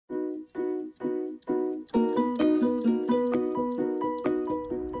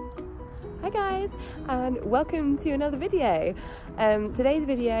and welcome to another video. Today's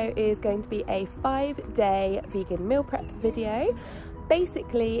video is going to be a 5-day vegan meal prep video.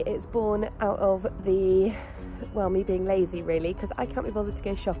 Basically it's born out of the, well, me being lazy really, because I can't be bothered to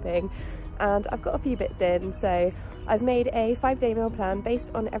go shopping and I've got a few bits in, so I've made a 5-day meal plan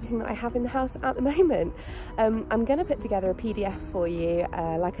based on everything that I have in the house at the moment. I'm going to put together a PDF for you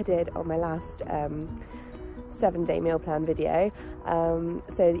like I did on my last 7-day meal plan video,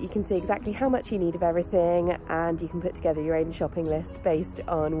 so that you can see exactly how much you need of everything and you can put together your own shopping list based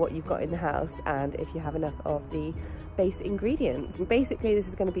on what you've got in the house and if you have enough of the base ingredients. And basically this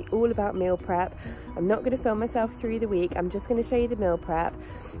is going to be all about meal prep. I'm not going to film myself through the week, I'm just going to show you the meal prep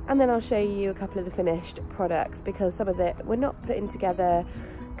and then I'll show you a couple of the finished products, because some of it we're not putting together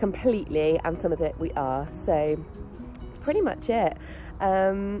completely and some of it we are, so that's pretty much it.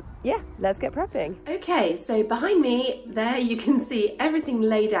 Yeah, let's get prepping. Okay, so behind me there you can see everything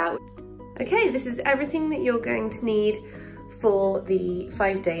laid out. Okay, this is everything that you're going to need for the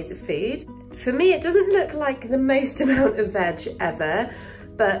 5 days of food. For me it doesn't look like the most amount of veg ever,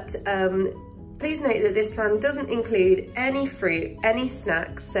 but please note that this plan doesn't include any fruit, any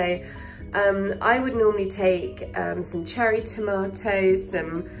snacks, so I would normally take some cherry tomatoes,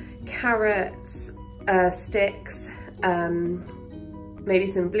 some carrots, sticks, maybe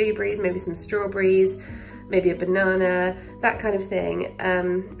some blueberries, maybe some strawberries, maybe a banana, that kind of thing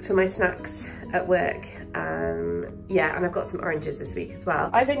for my snacks at work. Yeah, and I've got some oranges this week as well.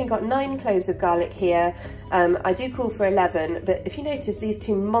 I've only got 9 cloves of garlic here. I do call for 11, but if you notice these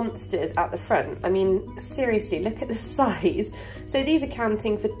two monsters at the front, I mean, seriously, look at the size. So these are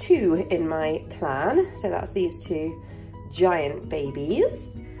counting for 2 in my plan. So that's these 2 giant babies.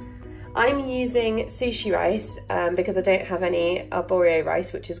 I'm using sushi rice because I don't have any arborio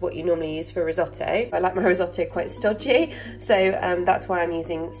rice, which is what you normally use for risotto. I like my risotto quite stodgy, so that's why I'm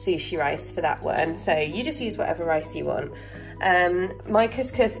using sushi rice for that one. So you just use whatever rice you want. My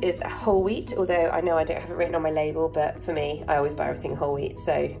couscous is whole wheat, although I know I don't have it written on my label, but for me, I always buy everything whole wheat,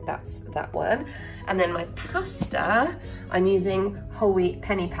 so that's that one. And then my pasta, I'm using whole wheat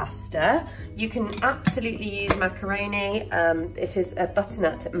penny pasta. You can absolutely use macaroni. It is a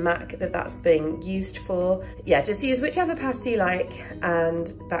butternut mac that's being used for. Yeah, just use whichever pasta you like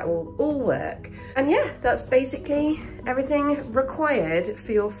and that will all work. And yeah, that's basically everything required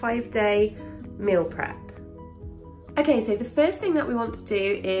for your 5-day meal prep. Okay, so the first thing that we want to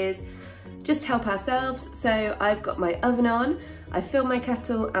do is just help ourselves. So I've got my oven on, I've filled my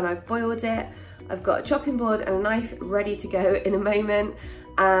kettle and I've boiled it. I've got a chopping board and a knife ready to go in a moment.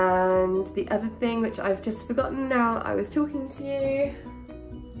 And the other thing, which I've just forgotten now I was talking to you.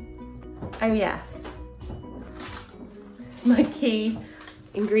 Oh yes, it's my key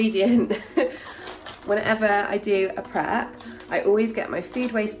ingredient. Whenever I do a prep, I always get my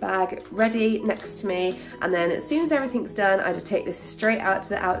food waste bag ready next to me, and then as soon as everything's done, I just take this straight out to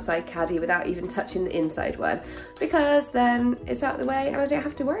the outside caddy without even touching the inside one, because then it's out of the way and I don't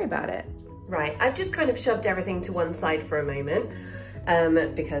have to worry about it. Right, I've just kind of shoved everything to one side for a moment,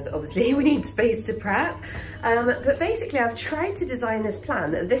 because obviously we need space to prep. But basically I've tried to design this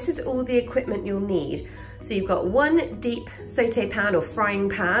plan that this is all the equipment you'll need. So you've got one deep saute pan or frying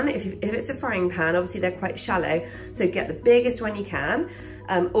pan. If it's a frying pan, obviously they're quite shallow, so get the biggest one you can,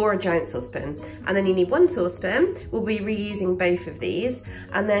 or a giant saucepan. And then you need one saucepan. We'll be reusing both of these.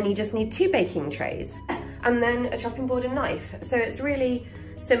 And then you just need 2 baking trays and then a chopping board and knife. So it's really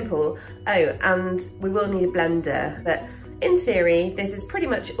simple. Oh, and we will need a blender, but in theory, this is pretty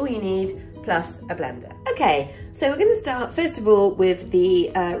much all you need, plus a blender. Okay, so we're gonna start first of all with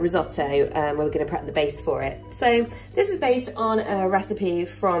the risotto, where we're gonna prep the base for it. So this is based on a recipe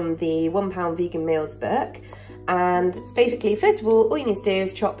from the £1 Vegan Meals book. And basically, first of all you need to do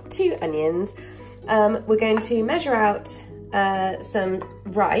is chop 2 onions. We're going to measure out some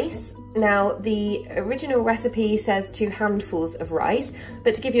rice. Now, the original recipe says 2 handfuls of rice,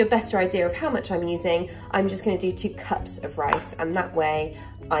 but to give you a better idea of how much I'm using, I'm just going to do 2 cups of rice, and that way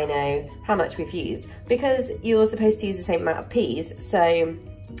I know how much we've used, because you're supposed to use the same amount of peas, so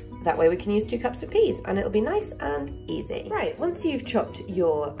that way we can use 2 cups of peas and it'll be nice and easy. Right, once you've chopped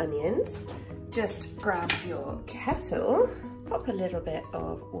your onions, just grab your kettle, pop a little bit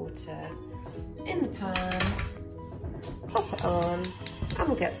of water in the pan, pop it on, and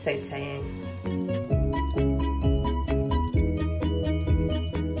we'll get sauteing.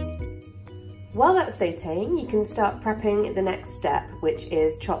 While that's sauteing, you can start prepping the next step, which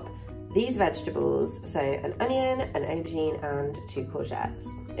is chop these vegetables. So an onion, an aubergine, and 2 courgettes.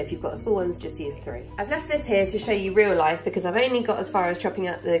 If you've got small ones, just use 3. I've left this here to show you real life because I've only got as far as chopping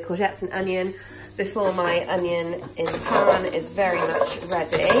up the courgettes and onion before my onion in the pan is very much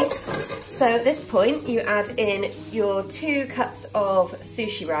ready. So at this point, you add in your 2 cups of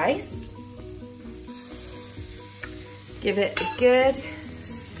sushi rice. Give it a good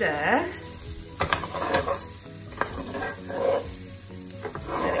stir.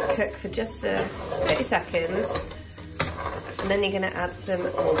 Let it cook for just 30 seconds. And then you're going to add some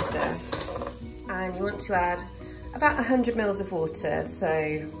water. And you want to add about 100 mils of water,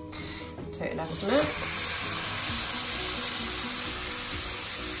 so total estimate.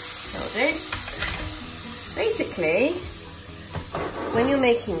 That'll do. Basically, when you're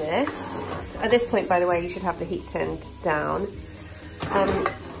making this, at this point, by the way, you should have the heat turned down.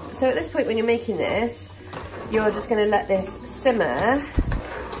 So at this point, when you're making this, you're just going to let this simmer,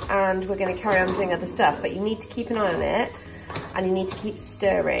 and we're going to carry on doing other stuff, but you need to keep an eye on it, and you need to keep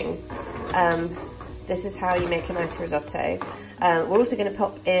stirring. This is how you make a nice risotto. We're also going to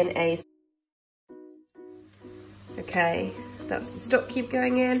pop in a... Okay, that's the stock cube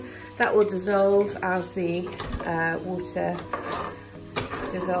going in. That will dissolve as the water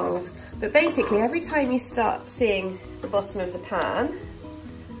dissolves. But basically, every time you start seeing the bottom of the pan,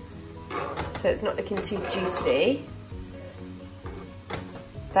 so it's not looking too juicy,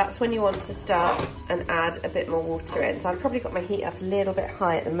 that's when you want to start and add a bit more water in. So I've probably got my heat up a little bit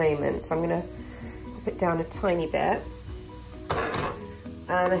high at the moment, so I'm going to put it down a tiny bit.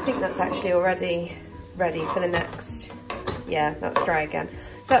 And I think that's actually already ready for the next, yeah, that's dry again.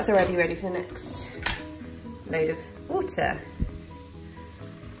 So that's already ready for the next load of water.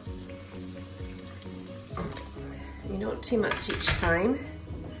 You don't want too much each time.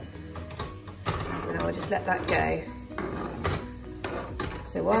 Now I'll just let that go.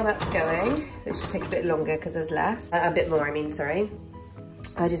 So while that's going, this should take a bit longer because there's less, a bit more I mean, sorry.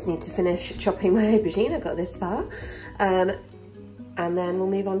 I just need to finish chopping my aubergine, I got this far. And then we'll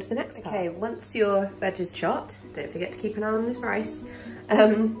move on to the next part. Okay, once your veg is chopped, don't forget to keep an eye on this rice.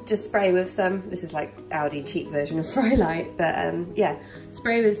 Just spray with some, this is like Aldi cheap version of Fry Light, but yeah,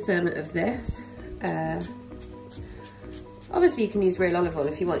 spray with some of this. Obviously you can use real olive oil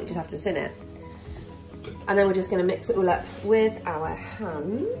if you want, you just have to sin it. And then we're just going to mix it all up with our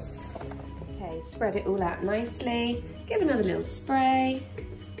hands. Okay, spread it all out nicely. Give another little spray.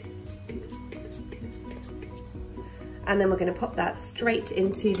 And then we're going to pop that straight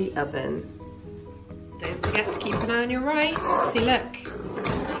into the oven. Don't forget to keep an eye on your rice. See, look,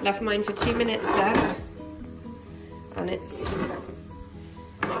 left mine for 2 minutes there. And it's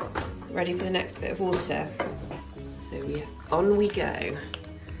ready for the next bit of water. So on we go.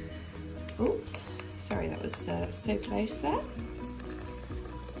 Oops. Sorry, that was so close there.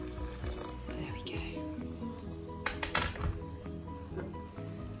 There we go.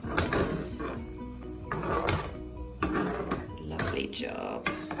 Lovely job.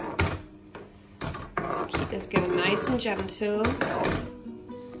 Just keep this going nice and gentle.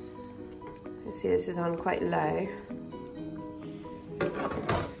 You see this is on quite low.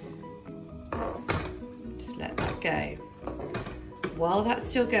 Just let that go. While that's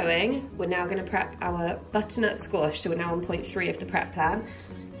still going, we're now going to prep our butternut squash. So we're now on point 3 of the prep plan.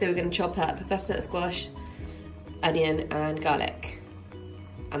 So we're going to chop up butternut squash, onion and garlic.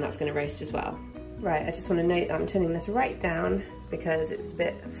 And that's going to roast as well. Right, I just want to note that I'm turning this right down because it's a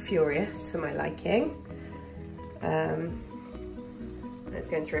bit furious for my liking. It's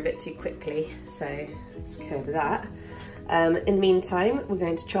going through a bit too quickly, so just curb that. In the meantime, we're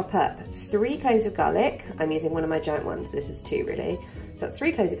going to chop up 3 cloves of garlic. I'm using one of my giant ones, this is 2 really. So that's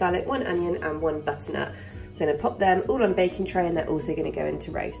 3 cloves of garlic, 1 onion and 1 butternut. I'm gonna pop them all on a baking tray and they're also gonna go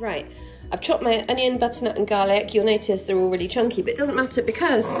into roast. Right, I've chopped my onion, butternut and garlic. You'll notice they're all really chunky, but it doesn't matter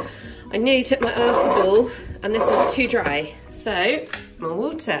because I nearly took my eye off the ball and this is too dry. So, more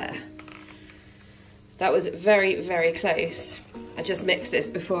water. That was very, very close. I just mixed this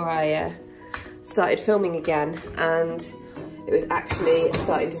before I started filming again and it was actually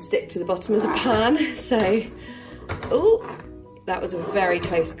starting to stick to the bottom of the pan, so, oh, that was a very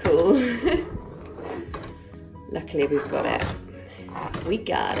close call. Luckily we've got it. We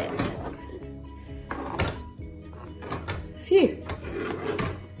got it. Phew.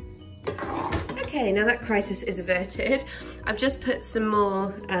 Okay, now that crisis is averted, I've just put some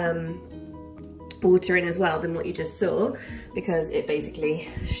more water in as well than what you just saw because it basically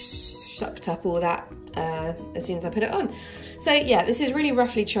sucked up all that as soon as I put it on. So yeah, this is really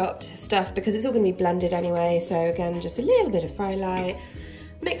roughly chopped stuff because it's all going to be blended anyway. So again, just a little bit of Fry Light.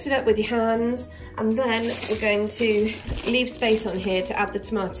 Mix it up with your hands and then we're going to leave space on here to add the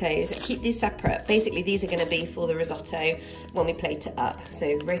tomatoes. Keep these separate. Basically these are going to be for the risotto when we plate it up.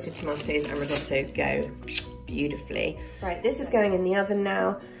 So roasted tomatoes and risotto go beautifully. Right, this is going in the oven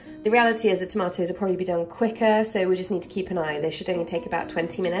now The reality is the tomatoes will probably be done quicker, so we just need to keep an eye. They should only take about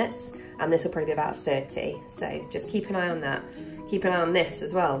 20 minutes, and this will probably be about 30. So just keep an eye on that. Keep an eye on this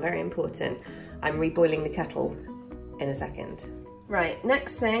as well, very important. I'm reboiling the kettle in a second. Right,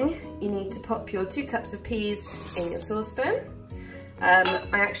 next thing, you need to pop your 2 cups of peas in your saucepan. I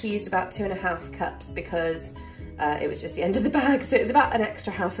actually used about 2.5 cups because it was just the end of the bag, so it was about an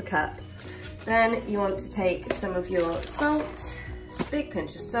extra half a cup. Then you want to take some of your salt, a big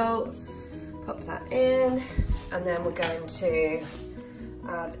pinch of salt, pop that in, and then we're going to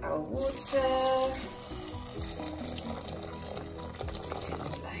add our water.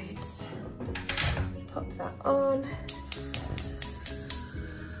 Loads. Pop that on.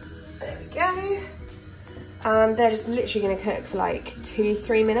 There we go. And they're just literally going to cook for like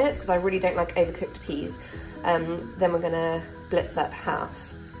 2-3 minutes because I really don't like overcooked peas. Then we're going to blitz up half.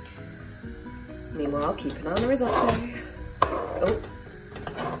 Meanwhile, keep an eye on the risotto. Oh.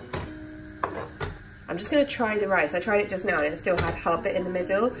 I'm just going to try the rice. I tried it just now and it still had half it in the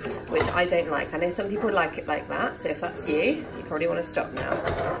middle, which I don't like. I know some people like it like that, so if that's you, you probably want to stop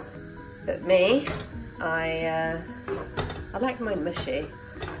now. But me, I like mine mushy.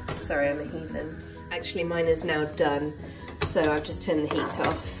 Sorry, I'm a heathen. Actually, mine is now done, so I've just turned the heat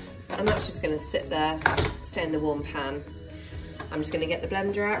off. And that's just going to sit there, stay in the warm pan. I'm just going to get the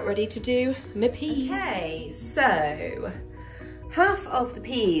blender out, ready to do my peas. Okay, so half of the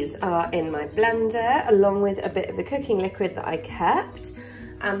peas are in my blender, along with a bit of the cooking liquid that I kept.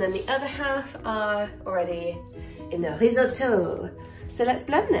 And then the other half are already in the risotto. So let's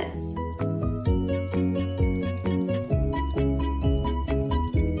blend this.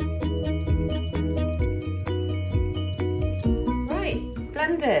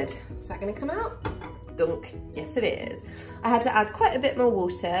 Blended. Is that going to come out? Dunk. Yes, it is. I had to add quite a bit more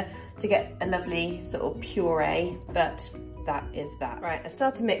water to get a lovely sort of puree, but that is that. Right, I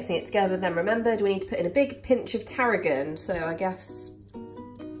started mixing it together, then remembered we need to put in a big pinch of tarragon, so I guess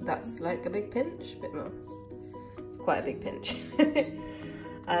that's like a big pinch, a bit more. It's quite a big pinch.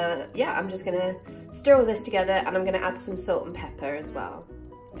 Yeah, I'm just going to stir all this together and I'm going to add some salt and pepper as well.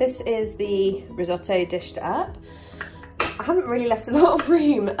 This is the risotto dished up. I haven't really left a lot of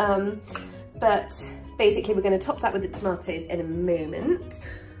room, but basically we're going to top that with the tomatoes in a moment.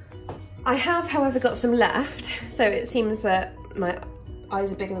 I have, however, got some left, so it seems that my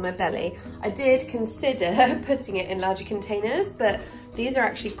eyes are bigger than my belly. I did consider putting it in larger containers, but these are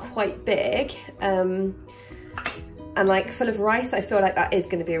actually quite big. And like full of rice, I feel like that is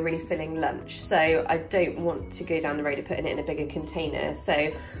going to be a really filling lunch. So I don't want to go down the road of putting it in a bigger container.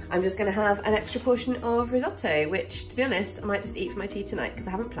 So I'm just going to have an extra portion of risotto, which to be honest, I might just eat for my tea tonight because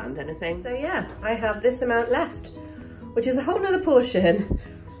I haven't planned anything. So yeah, I have this amount left, which is a whole nother portion.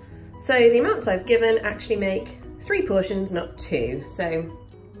 So the amounts I've given actually make 3 portions, not 2. So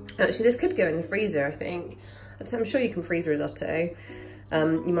actually this could go in the freezer, I think. I'm sure you can freeze risotto.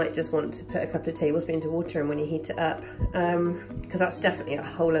 You might just want to put a couple of tablespoons of water in when you heat it up, because that's definitely a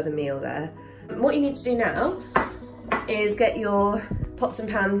whole other meal there. What you need to do now is get your pots and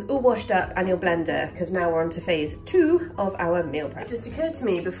pans all washed up and your blender, because now we're on to phase 2 of our meal prep. It just occurred to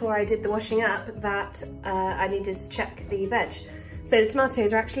me before I did the washing up that I needed to check the veg. So the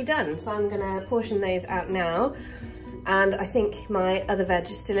tomatoes are actually done, so I'm gonna portion those out now, and I think my other veg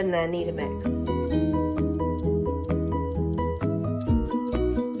is still in there, need a mix.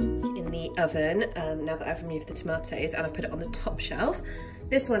 Oven, now that I've removed the tomatoes and I've put it on the top shelf.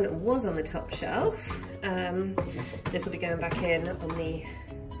 This one was on the top shelf. This will be going back in on the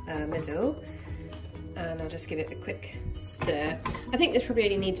middle, and I'll just give it a quick stir. I think this probably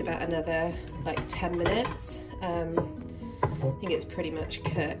only needs about another like 10 minutes. I think it's pretty much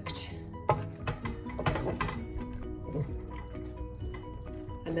cooked.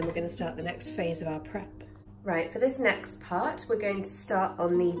 And then we're going to start the next phase of our prep. Right, for this next part, we're going to start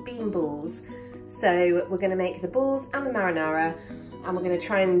on the bean balls. So we're going to make the balls and the marinara, and we're going to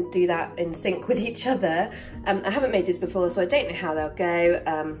try and do that in sync with each other. I haven't made this before, so I don't know how they'll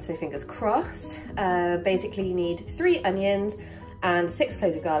go, so fingers crossed. Basically, you need 3 onions and 6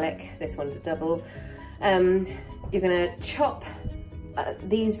 cloves of garlic. This one's a double. You're going to chop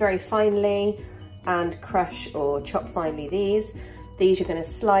these very finely and crush or chop finely these. These you're going to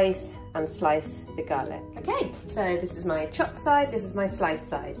slice and slice the garlic. Okay, so this is my chopped side, this is my sliced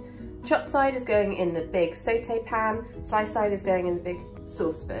side. Chopped side is going in the big saute pan, sliced side is going in the big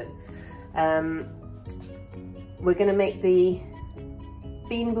saucepan. We're going to make the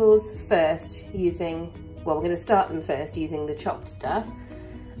bean balls first using, well, we're going to start them first using the chopped stuff,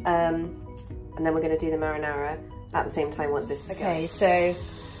 and then we're going to do the marinara at the same time once this is okay, so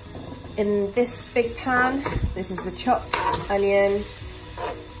in this big pan, this is the chopped onion,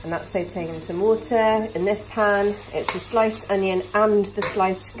 and that's sauteing in some water. In this pan, it's the sliced onion and the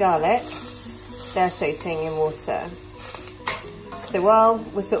sliced garlic. They're sauteing in water. So while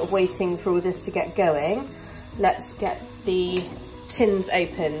we're sort of waiting for all this to get going, let's get the tins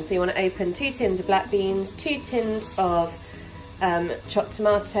open. So you want to open 2 tins of black beans, 2 tins of chopped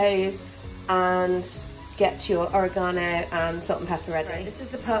tomatoes, and get your oregano and salt and pepper ready. Right, this is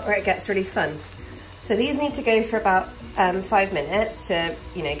the part where it gets really fun. So these need to go for about 5 minutes to,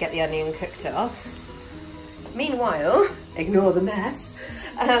 you know, get the onion cooked off. Meanwhile, ignore the mess.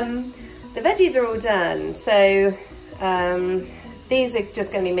 The veggies are all done. So these are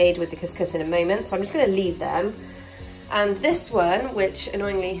just going to be made with the couscous in a moment. So I'm just going to leave them. And this one, which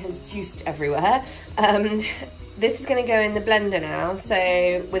annoyingly has juiced everywhere, this is going to go in the blender now,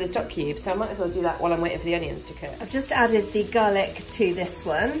 so with a stock cube, so I might as well do that while I'm waiting for the onions to cook. I've just added the garlic to this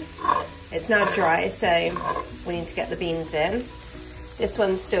one. It's now dry, so we need to get the beans in. This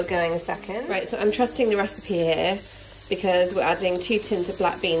one's still going a second. Right, so I'm trusting the recipe here because we're adding 2 tins of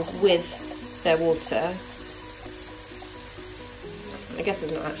black beans with their water. I guess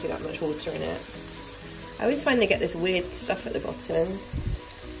there's not actually that much water in it. I always find they get this weird stuff at the bottom,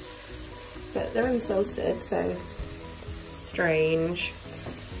 but they're unsalted, so strange.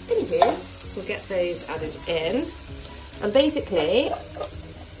 Anywho, we'll get those added in, and basically,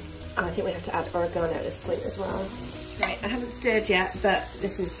 I think we have to add oregano at this point as well. Right, I haven't stirred yet, but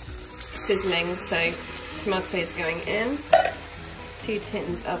this is sizzling, so tomatoes going in, 2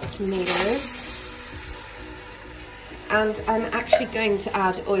 tins of tomatoes. And I'm actually going to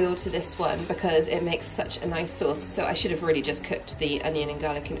add oil to this one because it makes such a nice sauce. So I should have really just cooked the onion and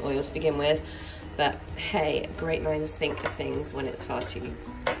garlic in oil to begin with. But hey, great minds think of things when it's far too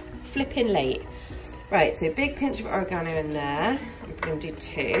flipping late. Right, so a big pinch of oregano in there. I'm going to do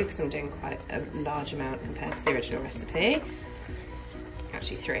 2 because I'm doing quite a large amount compared to the original recipe.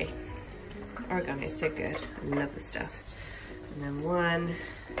 Actually 3. Oregano is so good. I love the stuff. And then 1,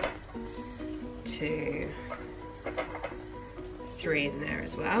 2, 3 in there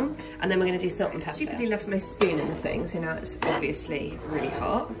as well. And then we're going to do salt and pepper. I stupidly left my spoon in the thing, so now it's obviously really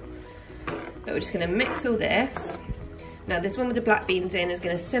hot. But we're just going to mix all this. Now this one with the black beans in is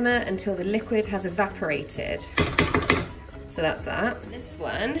going to simmer until the liquid has evaporated. So that's that. This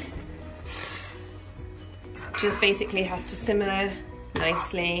one just basically has to simmer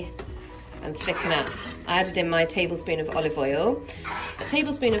nicely and thicken up. I added in my tablespoon of olive oil. A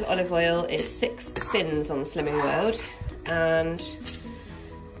tablespoon of olive oil is 6 sins on the Slimming World, and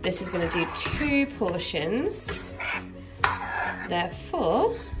this is going to do 2 portions,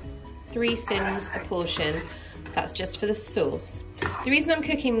 therefore 3 sins a portion. That's just for the sauce. The reason I'm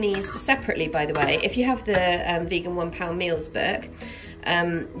cooking these separately, by the way, if you have the vegan £1 meals book,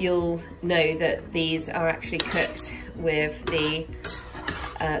 you'll know that these are actually cooked with the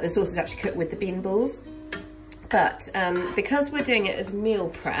sauce is actually cooked with the bean balls. But because we're doing it as meal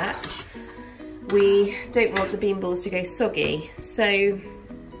prep, we don't want the bean balls to go soggy. So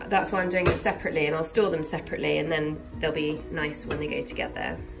that's why I'm doing it separately, and I'll store them separately, and then they'll be nice when they go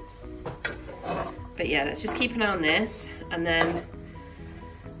together. But yeah, let's just keep an eye on this, and then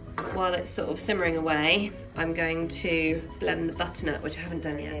while it's sort of simmering away, I'm going to blend the butternut, which I haven't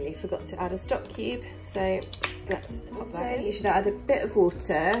done yet. I nearly forgot to add a stock cube, so let's pop that in. You should add a bit of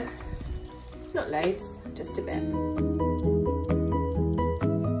water, not loads, just a bit.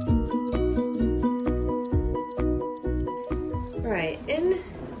 Right, in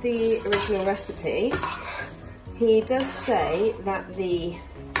the original recipe, he does say that the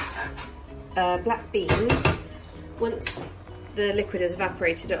black beans, once the liquid has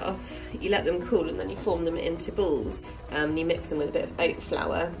evaporated off, you let them cool and then you form them into balls. You mix them with a bit of oat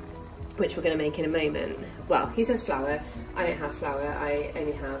flour, which we're going to make in a moment. Well, he says flour. I don't have flour, I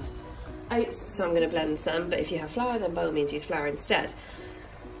only have oats, so I'm going to blend some, but if you have flour, then by all means use flour instead.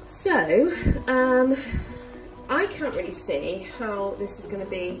 So, I can't really see how this is going to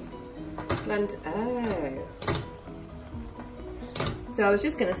be blended. Oh. So I was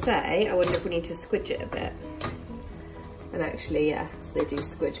just going to say, I wonder if we need to squidge it a bit. And actually, yes, they do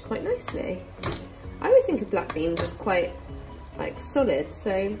squidge quite nicely. I always think of black beans as quite, like, solid,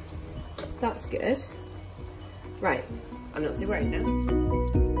 so that's good. Right, I'm not so worried now.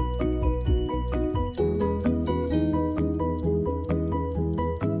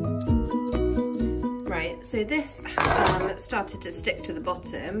 Right, so this started to stick to the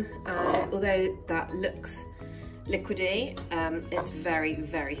bottom, although that looks liquidy, it's very,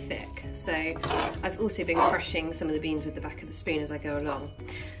 very thick. So I've also been crushing some of the beans with the back of the spoon as I go along.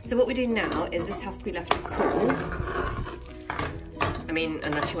 So what we do now is this has to be left to cool. I mean,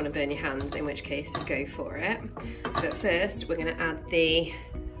 unless you want to burn your hands, in which case go for it. But first we're going to add the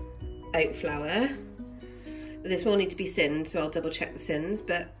oat flour. This will need to be sinned, so I'll double check the sins,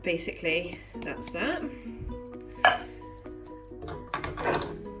 but basically that's that.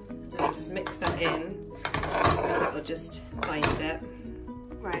 I'll just mix that in, that will just bind it.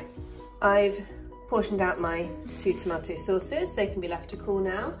 Right, I've portioned out my 2 tomato sauces. They can be left to cool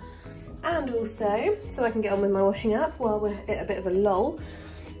now. And also, so I can get on with my washing up while we're at a bit of a lull,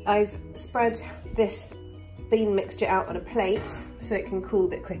 I've spread this bean mixture out on a plate so it can cool a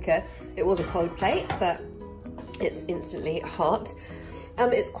bit quicker. It was a cold plate, but it's instantly hot.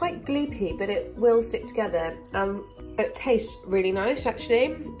 It's quite gloopy, but it will stick together. It tastes really nice,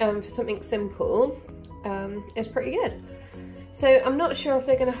 actually. For something simple, it's pretty good. So I'm not sure if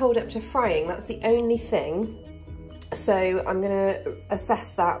they're going to hold up to frying. That's the only thing. So I'm going to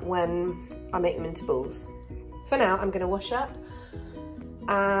assess that when I make them into balls. For now, I'm going to wash up.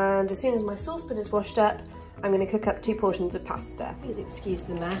 And as soon as my saucepan is washed up, I'm going to cook up 2 portions of pasta. Please excuse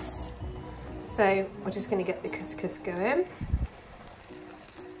the mess. So we're just going to get the couscous going.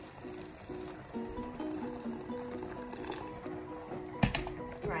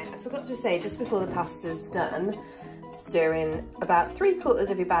 Right, I forgot to say, just before the pasta's done, stir in about 3/4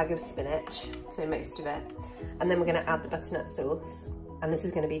 of your bag of spinach, so most of it. And then we're going to add the butternut sauce. And this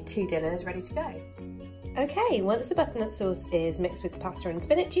is going to be 2 dinners ready to go. Okay, once the butternut sauce is mixed with the pasta and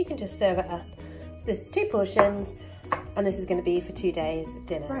spinach, you can just serve it up. So this is 2 portions. And this is going to be for 2 days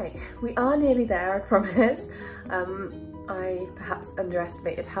dinner. Right, we are nearly there, I promise. I perhaps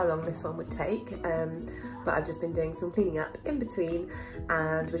underestimated how long this one would take, but I've just been doing some cleaning up in between,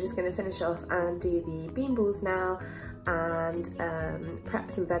 and we're just going to finish off and do the bean balls now, and prep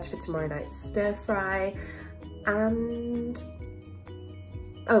some veg for tomorrow night's stir fry, and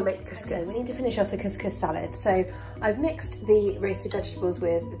make the couscous. Okay, we need to finish off the couscous salad. So I've mixed the roasted vegetables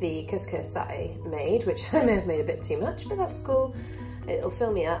with the couscous that I made, which I may have made a bit too much, but that's cool. It'll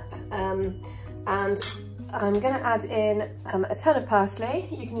fill me up. And I'm gonna add in a ton of parsley.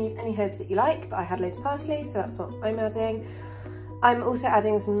 You can use any herbs that you like, but I had loads of parsley, so that's what I'm adding. I'm also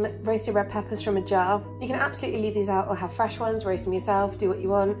adding some roasted red peppers from a jar. You can absolutely leave these out or have fresh ones, roast them yourself, do what you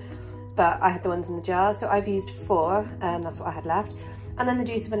want. But I had the ones in the jar, so I've used 4, and that's what I had left. And then the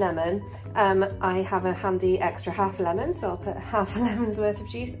juice of a lemon. I have a handy extra half a lemon, so I'll put half a lemon's worth of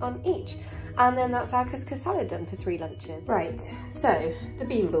juice on each. And then that's our couscous salad done for 3 lunches. Right, so the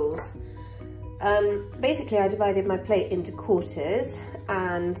bean balls. Basically I divided my plate into quarters,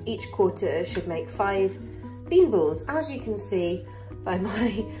 and each quarter should make 5 bean balls, as you can see by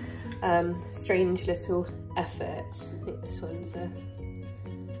my strange little effort. I think this one's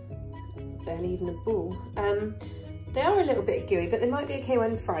barely even a ball. They are a little bit gooey, but they might be okay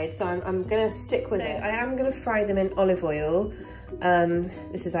when fried, so I'm gonna stick with it. I am gonna fry them in olive oil.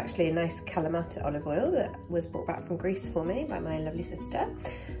 This is actually a nice Kalamata olive oil that was brought back from Greece for me by my lovely sister.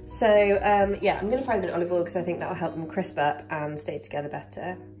 So yeah, I'm gonna fry them in olive oil because I think that'll help them crisp up and stay together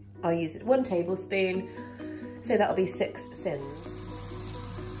better. I'll use 1 tablespoon, so that'll be 6 sins.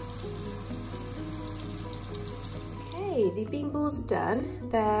 Okay, the bean balls are done.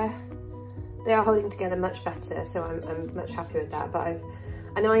 They are holding together much better, so I'm much happier with that. But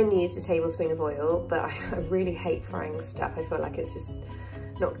I know I only used a tablespoon of oil, but I really hate frying stuff. I feel like it's just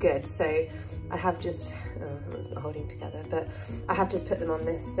not good. So I have just, it's not holding together, but I have just put them on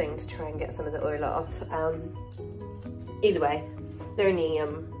this thing to try and get some of the oil off. Either way, they're only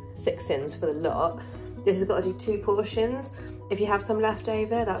 6 sins for the lot. This has got to do 2 portions. If you have some left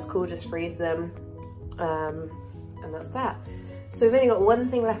over, that's cool, just freeze them. And that's that. So we've only got 1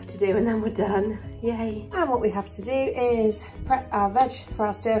 thing left to do and then we're done. Yay. And what we have to do is prep our veg for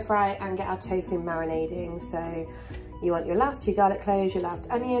our stir fry and get our tofu marinating. So you want your last 2 garlic cloves, your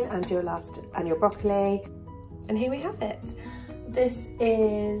last onion, and your broccoli. And here we have it. This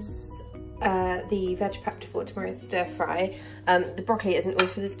is the veg prepped for tomorrow's stir fry. The broccoli isn't all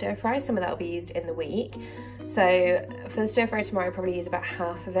for the stir fry, some of that will be used in the week. So for the stir fry tomorrow, I'll probably use about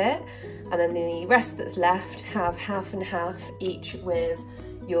half of it. And then the rest that's left, have half and half each with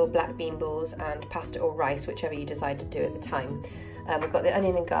your black bean balls and pasta or rice, whichever you decide to do at the time. We've got the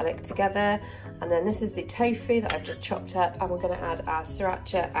onion and garlic together, and then this is the tofu that I've just chopped up, and we're going to add our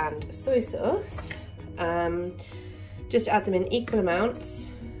sriracha and soy sauce. Just add them in equal amounts,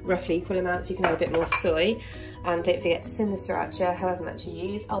 roughly equal amounts. You can add a bit more soy, and don't forget to sin the sriracha however much you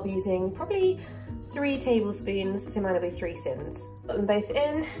use. I'll be using probably 3 tablespoons, so mine will be 3 sins. Put them both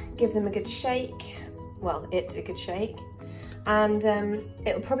in, give them a good shake, well, a good shake, and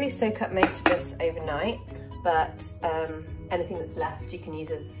it'll probably soak up most of this overnight, but anything that's left you can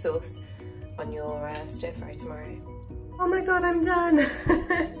use as a sauce on your stir fry tomorrow. Oh my god, I'm done!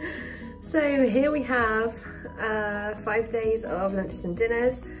 So here we have 5 days of lunches and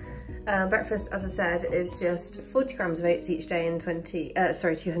dinners. Breakfast, as I said, is just 40 grams of oats each day and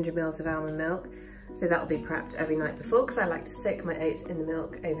 200 mils of almond milk. So that'll be prepped every night before, because I like to soak my oats in the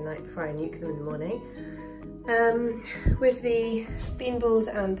milk overnight before I nuke them in the morning. With the bean balls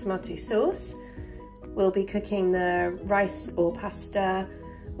and tomato sauce, we'll be cooking the rice or pasta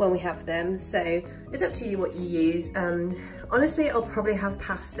when we have them. So it's up to you what you use. Honestly, I'll probably have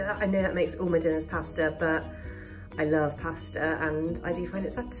pasta. I know that makes all my dinners pasta, but I love pasta and I do find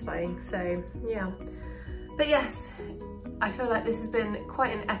it satisfying, so yeah. But yes, I feel like this has been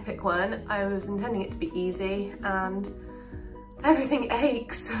quite an epic one. I was intending it to be easy and everything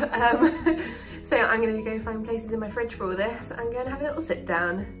aches. So I'm gonna go find places in my fridge for all this and go and have a little sit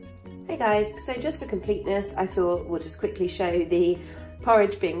down. Hey guys, so just for completeness, I thought we'll just quickly show the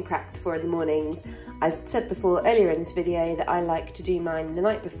porridge being prepped for in the mornings. I said before earlier in this video that I like to do mine the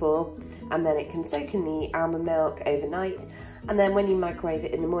night before, and then it can soak in the almond milk overnight, and then when you microwave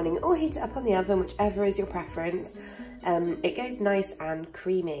it in the morning or heat it up on the oven, whichever is your preference, it goes nice and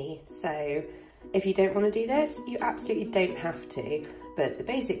creamy. So if you don't want to do this, you absolutely don't have to, but the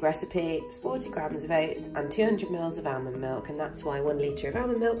basic recipe is 40 grams of oats and 200 mils of almond milk, and that's why 1 litre of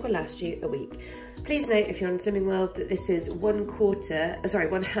almond milk will last you a week. Please note, if you're on Slimming World, that this is one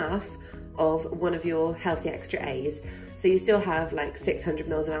half of one of your healthy extra A's. So you still have like 600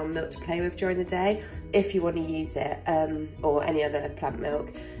 mils of almond milk to play with during the day if you want to use it, or any other plant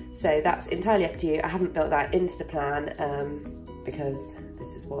milk. So that's entirely up to you. I haven't built that into the plan because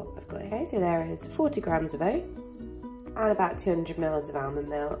this is what I've got. Okay, so there is 40 grams of oats and about 200 mils of almond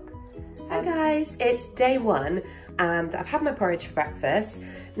milk. Hi guys, it's day one and I've had my porridge for breakfast.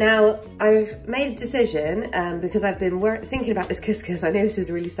 Now I've made a decision because I've been thinking about this couscous. I know this is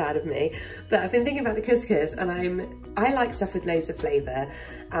really sad of me, but I've been thinking about the couscous and I like stuff with loads of flavour,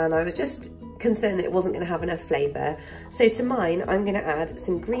 and I was just concerned that it wasn't going to have enough flavour. So to mine, I'm going to add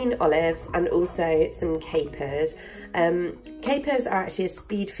some green olives and also some capers. Capers are actually a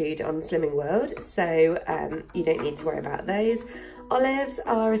speed food on Slimming World, so you don't need to worry about those. Olives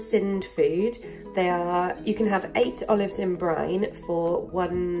are a sinned food. You can have 8 olives in brine for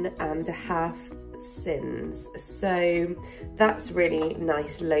 1.5 sins. So that's really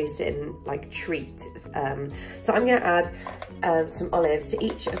nice low sin, like treat. So I'm gonna add some olives to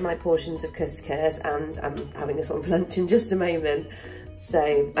each of my portions of couscous, and I'm having this one for lunch in just a moment.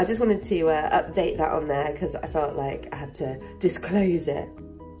 So I just wanted to update that on there because I felt like I had to disclose it.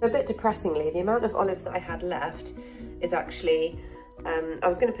 A bit depressingly, the amount of olives that I had left is actually, I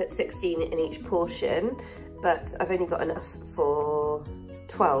was going to put 16 in each portion, but I've only got enough for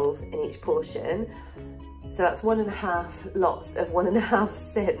 12 in each portion. So that's 1.5 lots of 1.5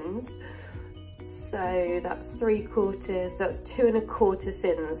 sins. So that's 3/4, so that's 2.25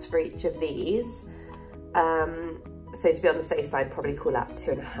 sins for each of these. So to be on the safe side, probably call that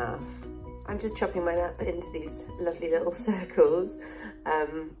 2.5. I'm just chopping mine up into these lovely little circles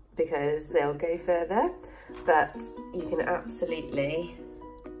because they'll go further, but you can absolutely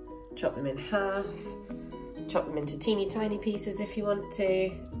chop them in half, chop them into teeny tiny pieces if you want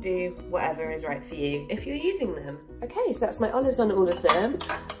to, do whatever is right for you if you're using them. Okay, so that's my olives on all of them.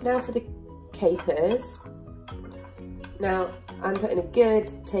 Now for the capers. Now I'm putting a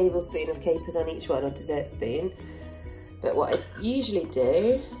good tablespoon of capers on each one, or dessert spoon, but what I usually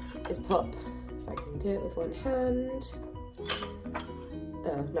do is pop, if I can do it with one hand,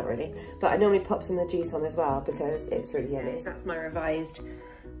 oh, not really, but I normally pop some of the juice on as well because it's really yummy. So that's my revised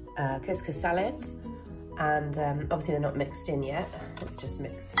couscous salads, and obviously they're not mixed in yet. Let's just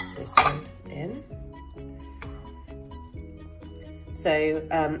mix this one in. So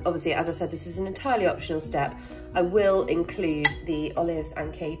obviously, as I said, this is an entirely optional step. I will include the olives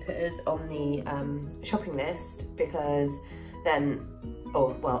and capers on the shopping list, because then,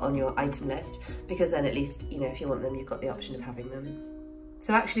 or well, on your item list, because then at least, you know, if you want them, you've got the option of having them.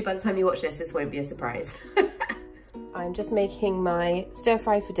 So actually, by the time you watch this, this won't be a surprise. I'm just making my stir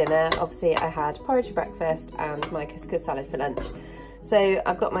fry for dinner. Obviously, I had porridge for breakfast and my couscous salad for lunch. So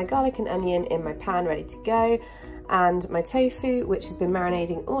I've got my garlic and onion in my pan ready to go, and my tofu, which has been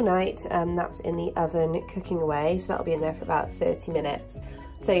marinating all night, that's in the oven cooking away, so that'll be in there for about 30 minutes.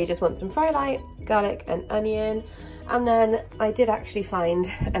 So you just want some fry light, garlic and onion, and then I did actually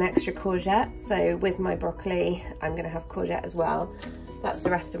find an extra courgette, so with my broccoli I'm going to have courgette as well. That's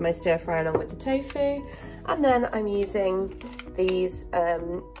the rest of my stir fry along with the tofu. And then I'm using these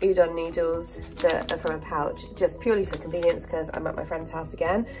udon noodles that are from a pouch, just purely for convenience because I'm at my friend's house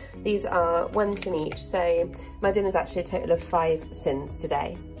again. These are 1 sin each, so my dinner's actually a total of 5 sins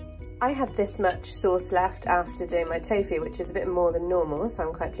today. I had this much sauce left after doing my tofu, which is a bit more than normal, so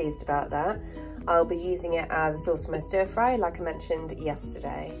I'm quite pleased about that. I'll be using it as a sauce for my stir fry, like I mentioned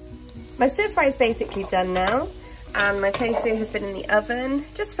yesterday. My stir fry is basically done now, and my tofu has been in the oven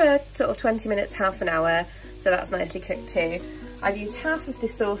just for sort of 20 minutes, half an hour, so that's nicely cooked too. I've used half of the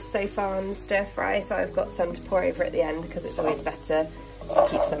sauce so far on the stir fry, so I've got some to pour over at the end because it's always better to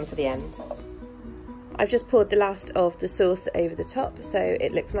keep some for the end. I've just poured the last of the sauce over the top so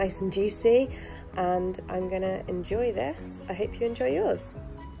it looks nice and juicy, and I'm gonna enjoy this. I hope you enjoy yours.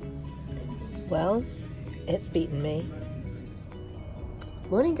 Well, it's beaten me.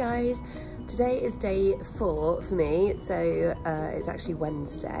 Morning guys. Today is day 4 for me, so it's actually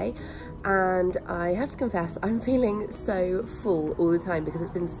Wednesday, and I have to confess I'm feeling so full all the time because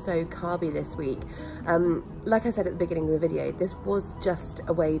it's been so carby this week. Like I said at the beginning of the video, this was just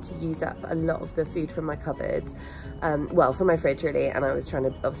a way to use up a lot of the food from my cupboards, well, from my fridge really, and I was trying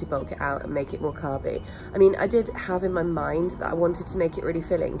to obviously bulk it out and make it more carby. I mean, I did have in my mind that I wanted to make it really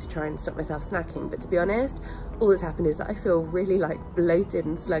filling to try and stop myself snacking, but to be honest, all that's happened is that I feel really like bloated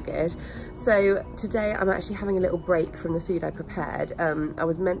and sluggish. So today I'm actually having a little break from the food I prepared. I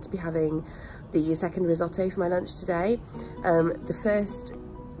was meant to be having the second risotto for my lunch today. The first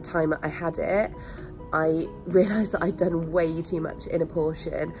time I had it, I realised that I'd done way too much in a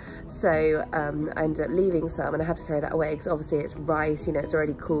portion, so I ended up leaving some and I had to throw that away because obviously it's rice, you know, it's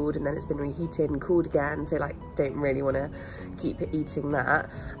already cooled and then it's been reheated and cooled again, so like don't really want to keep eating that.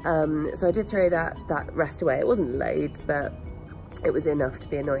 So I did throw that rest away. It wasn't loads, but it was enough to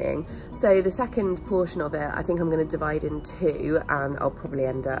be annoying. So the second portion of it, I think I'm going to divide in 2 and I'll probably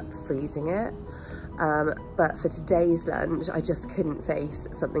end up freezing it. But for today's lunch, I just couldn't face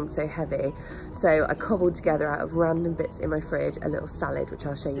something so heavy. So I cobbled together out of random bits in my fridge a little salad, which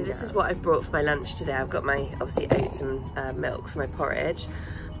I'll show you now. So this is what I've brought for my lunch today. I've got my, obviously, oats and milk for my porridge.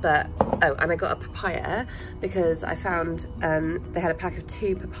 But, oh, and I got a papaya because I found they had a pack of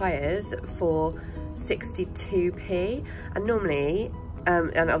 2 papayas for 62p, and normally,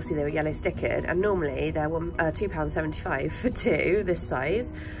 and obviously they were yellow stickered, and normally they're £2.75 for 2 this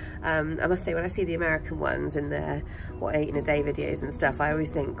size. I must say, when I see the American ones in the what I eat in a day videos and stuff, I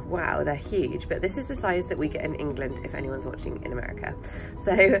always think, wow, they're huge, but this is the size that we get in England if anyone's watching in America.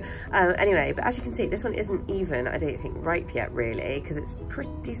 So anyway, but as you can see, this one isn't even, I don't think, ripe yet really, because it's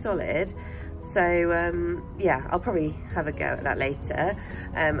pretty solid. So yeah, I'll probably have a go at that later.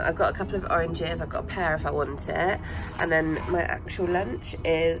 I've got a couple of oranges, I've got a pear if I want it, and then my actual lunch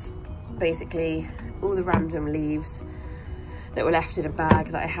is basically all the random leaves that were left in a bag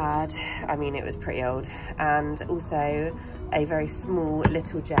that I had. I mean, it was pretty old, and also a very small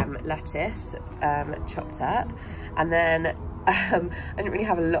little gem lettuce chopped up, and then I didn't really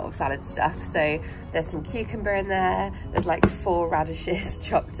have a lot of salad stuff, so there's some cucumber in there, there's like 4 radishes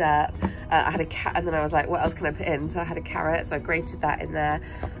chopped up, I had a and then I was like, what else can I put in? So I had a carrot, so I grated that in there.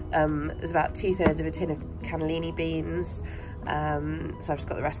 There's about 2/3 of a tin of cannellini beans, so I've just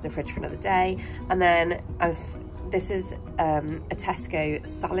got the rest in the fridge for another day. And then this is a Tesco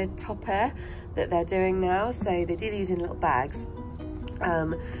salad topper that they're doing now. So they do these in little bags,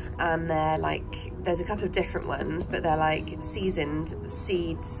 and they're like, there's a couple of different ones, but they're like seasoned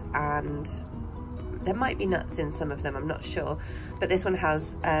seeds, and there might be nuts in some of them, I'm not sure. But this one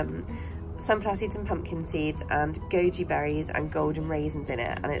has sunflower seeds and pumpkin seeds and goji berries and golden raisins in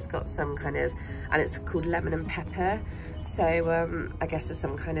it, and it's got some kind of, and it's called lemon and pepper. So I guess there's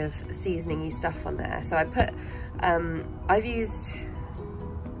some kind of seasoning-y stuff on there. So I put, I've used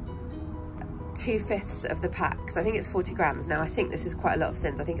 2/5 of the pack, because I think it's 40 grams. Now I think this is quite a lot of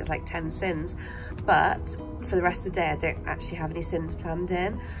sins, I think it's like 10 sins, but for the rest of the day I don't actually have any sins planned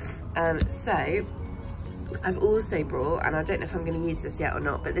in. So I've also brought, and I don't know if I'm going to use this yet or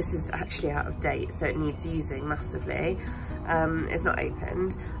not, but this is actually out of date, so it needs using massively. It's not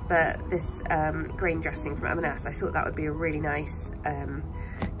opened, but this grain dressing from M&S, I thought that would be a really nice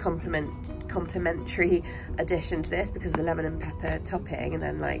complementary addition to this, because of the lemon and pepper topping and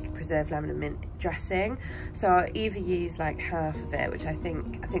then like preserved lemon and mint dressing. So I'll either use like half of it, which I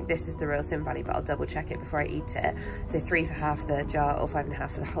think this is the real sin value, but I'll double check it before I eat it. So 3 for half the jar or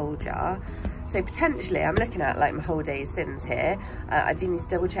 5.5 for the whole jar. So potentially I'm looking at like my whole day's sins here. I do need to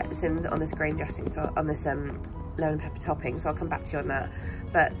double check the sins on this grain dressing, so on this lemon and pepper topping, so I'll come back to you on that.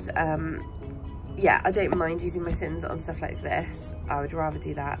 But yeah, I don't mind using my sins on stuff like this. I would rather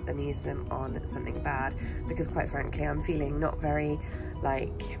do that than use them on something bad, because quite frankly I'm feeling not very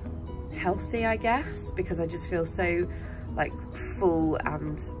like healthy, I guess, because I just feel so like full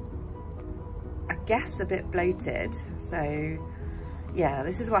and I guess a bit bloated. So yeah,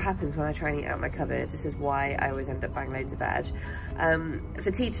 this is what happens when I try and eat out my cupboard. This is why I always end up buying loads of veg. For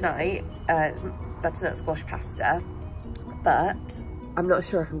tea tonight, it's butternut squash pasta, but I'm not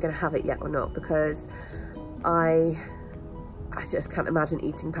sure if I'm going to have it yet or not, because I I just can't imagine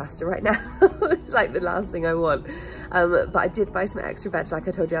eating pasta right now. It's like the last thing I want. But I did buy some extra veg like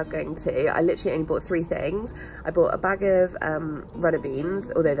I told you I was going to. I literally only bought 3 things. I bought a bag of runner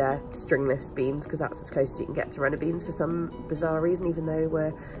beans, although they're stringless beans because that's as close as you can get to runner beans for some bizarre reason, even though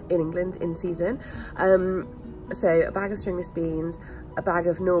we're in England in season. So a bag of stringless beans, a bag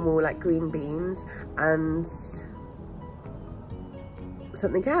of normal like green beans, and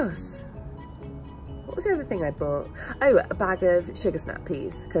something else. What was the other thing I bought? Oh, a bag of sugar snap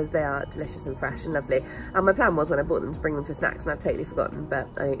peas, because they are delicious and fresh and lovely. And my plan was when I bought them to bring them for snacks, and I've totally forgotten, but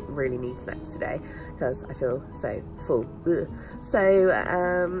I don't really need snacks today because I feel so full. Ugh.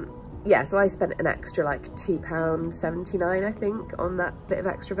 So yeah, so I spent an extra like £2.79 I think on that bit of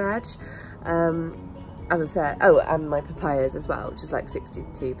extra veg. As I said, oh, and my papayas as well, which is like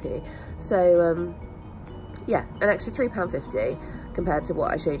 62p. So yeah, an extra £3.50 compared to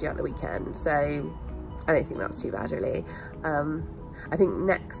what I showed you at the weekend. So I don't think that's too bad really. I think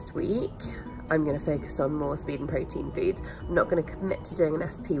next week I'm going to focus on more speed and protein foods. I'm not going to commit to doing an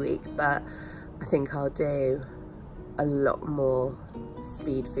SP week, but I think I'll do a lot more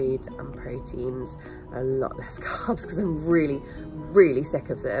speed foods and proteins, a lot less carbs, because I'm really sick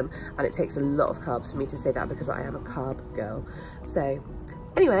of them, and it takes a lot of carbs for me to say that because I am a carb girl. So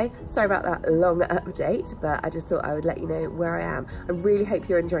anyway, sorry about that long update, but I just thought I would let you know where I am. I really hope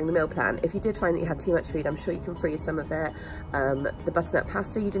you're enjoying the meal plan. If you did find that you had too much food, I'm sure you can freeze some of it. The butternut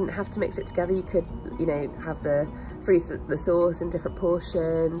pasta, you didn't have to mix it together. You could, you know, have freeze the sauce in different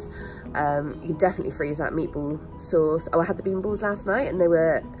portions. You can definitely freeze that meatball sauce. Oh, I had the bean balls last night and they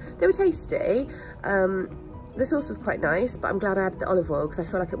were tasty. The sauce was quite nice, but I'm glad I had the olive oil because I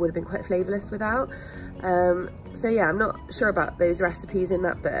feel like it would have been quite flavourless without. So yeah, I'm not sure about those recipes in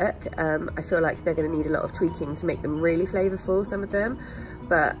that book. I feel like they're going to need a lot of tweaking to make them really flavourful, some of them,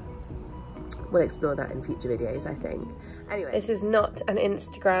 but we'll explore that in future videos, I think. Anyway, this is not an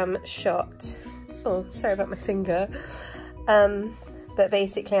Instagram shot. Oh, sorry about my finger. But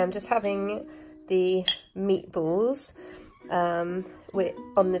basically I'm just having the meatballs on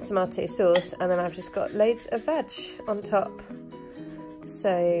the tomato sauce, and then I've just got loads of veg on top.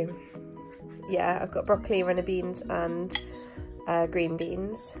 So yeah, I've got broccoli, runner beans and green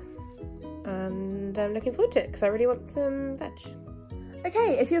beans, and I'm looking forward to it because I really want some veg.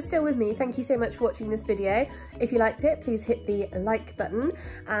 Okay, if you're still with me, thank you so much for watching this video. If you liked it, please hit the like button,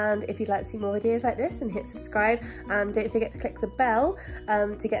 and if you'd like to see more videos like this, then hit subscribe, and don't forget to click the bell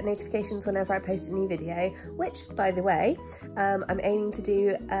to get notifications whenever I post a new video, which, by the way, I'm aiming to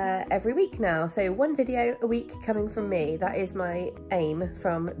do every week now. So 1 video a week coming from me. That is my aim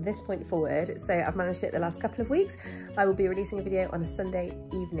from this point forward. So I've managed it the last couple of weeks. I will be releasing a video on a Sunday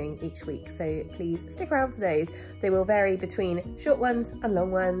evening each week, so please stick around for those. They will vary between short ones and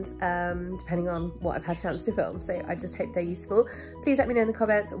long ones, depending on what I've had a chance to film. So I just hope they're useful. Please let me know in the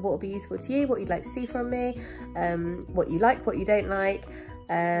comments what will be useful to you, what you'd like to see from me, what you like, what you don't like.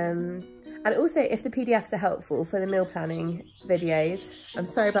 And also, if the PDFs are helpful for the meal planning videos. I'm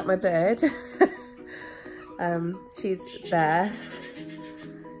sorry about my bird. She's there.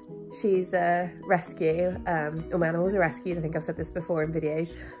 She's a rescue. All my animals are rescued. I think I've said this before in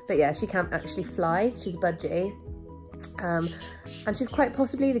videos. But yeah, she can't actually fly. She's a budgie. And she's quite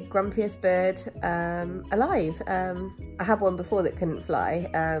possibly the grumpiest bird alive. I had one before that couldn't fly,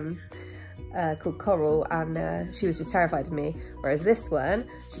 called Coral, and she was just terrified of me, whereas this one,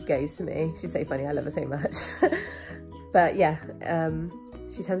 she goes to me. She's so funny, I love her so much. But yeah,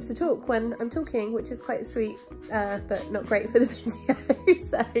 she tends to talk when I'm talking, which is quite sweet, but not great for the video.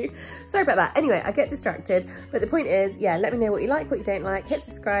 So sorry about that. Anyway, I get distracted, but the point is, yeah, let me know what you like, what you don't like, hit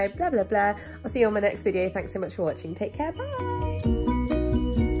subscribe, blah blah blah. I'll see you on my next video. Thanks so much for watching. Take care, bye.